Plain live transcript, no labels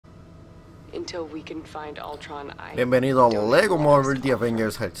until we can find Ultron. Bienvenido a Lego Marvel The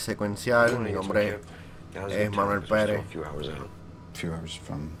Avengers secuencial. Mi nombre es Manuel Pérez. A few hours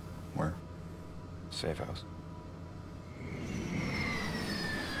from where? Safe house.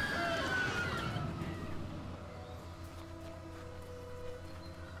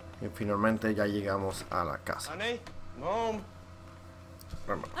 Y finalmente ya llegamos a la casa. Honey, I'm home.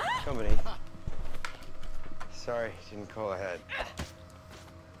 Bueno, Company. Sorry, didn't call ahead.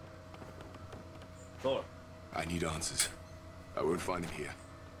 Thor. I need answers. I won't find him here.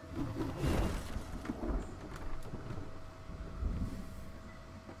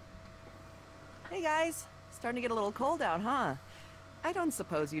 Hey guys, starting to get a little cold out, huh? I don't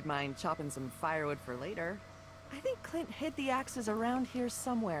suppose you'd mind chopping some firewood for later. I think Clint hid the axes around here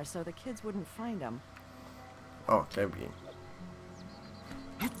somewhere so the kids wouldn't find them. oh, qué bien.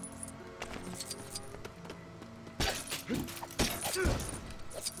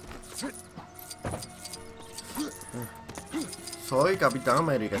 Soy Capitán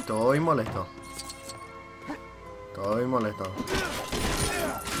América, estoy molesto. Estoy molesto.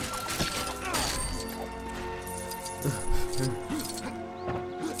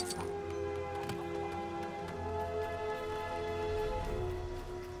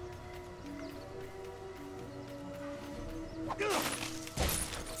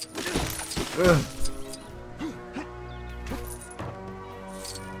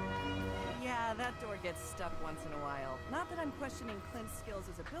 Yeah, that door gets stuck once in a while. Not that I'm questioning Clint's skills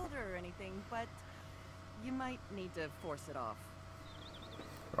as a builder or anything, but you might need to force it off.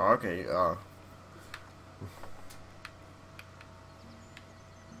 Okay,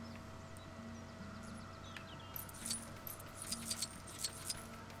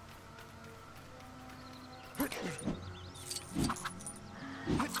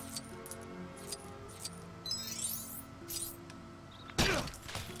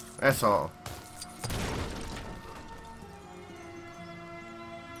 eso.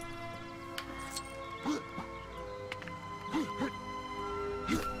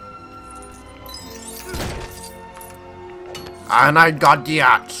 And I got the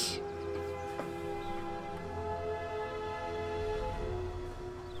axe.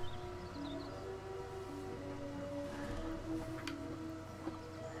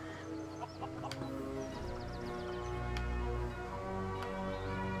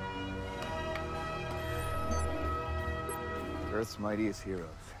 Earth's mightiest heroes.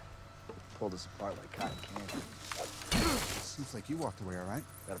 Pulled us apart like cotton candy. Seems like you walked away all right.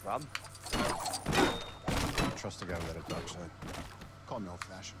 Got a problem? Trust a guy without a dark side. Call me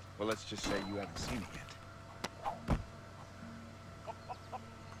old-fashioned. Well, let's just say you haven't seen it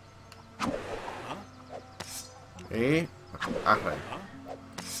yet. Y arre.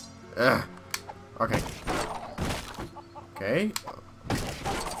 Ok. Ok.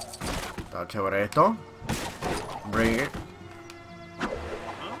 Está chévere esto. Bring it.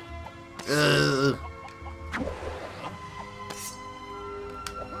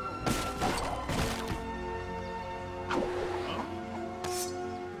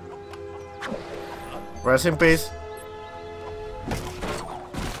 Rest in peace.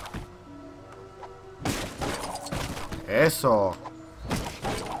 Eso.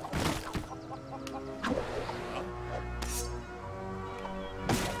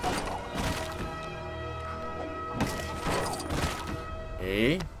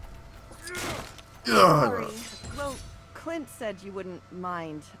 Y Sorry. Well, Clint said you wouldn't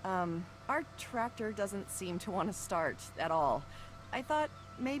mind. Our tractor doesn't seem to want to start at all. I thought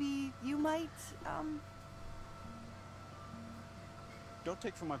maybe you might, Don't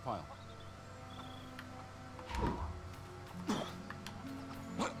take from my pile.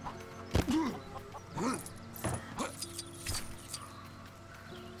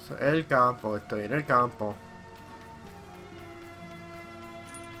 el campo, estoy en el campo.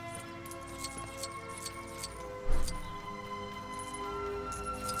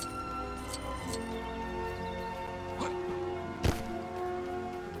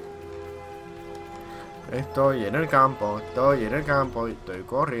 Estoy en el campo y estoy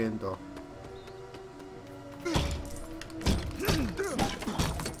corriendo.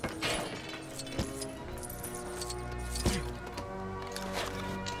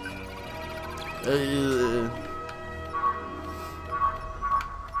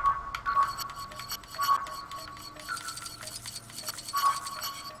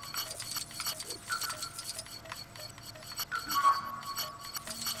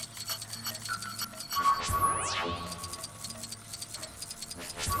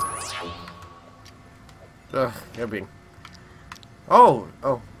 Qué bien. Oh.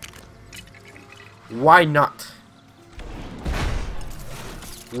 Why not?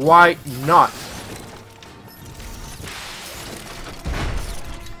 Why not?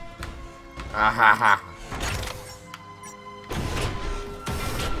 Ajaja.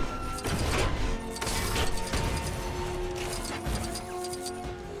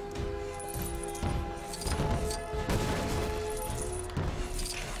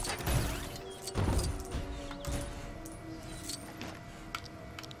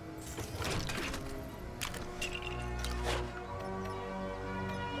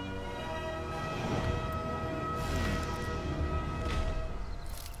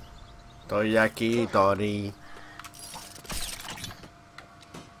 Estoy aquí, Tony.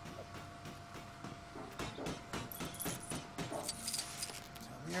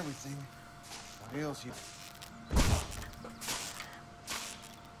 Tell me everything. What ails you?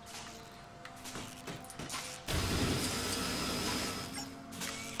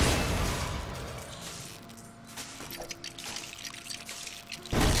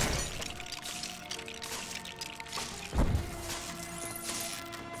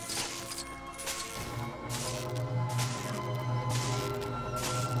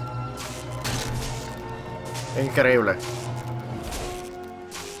 Increíble.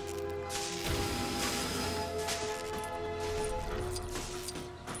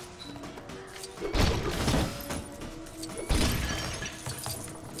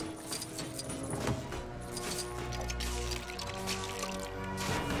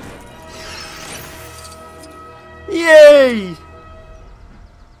 Yay!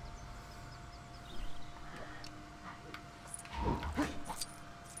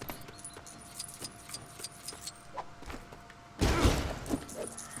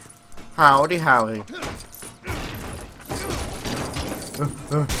 Howdy, howdy.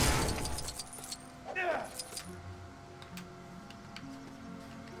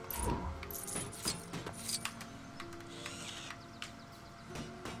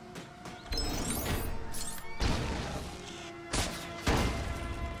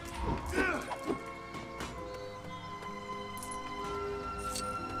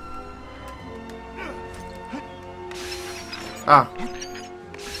 Ah.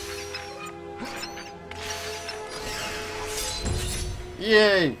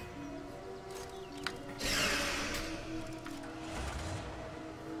 Yay!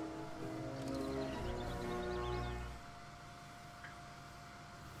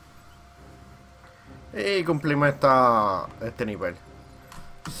 Y cumplimos este nivel.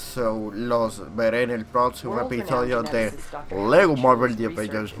 So, los veré en el próximo episodio de Lego Marvel The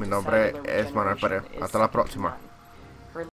Avengers. Mi nombre es Manuel. Hasta la próxima.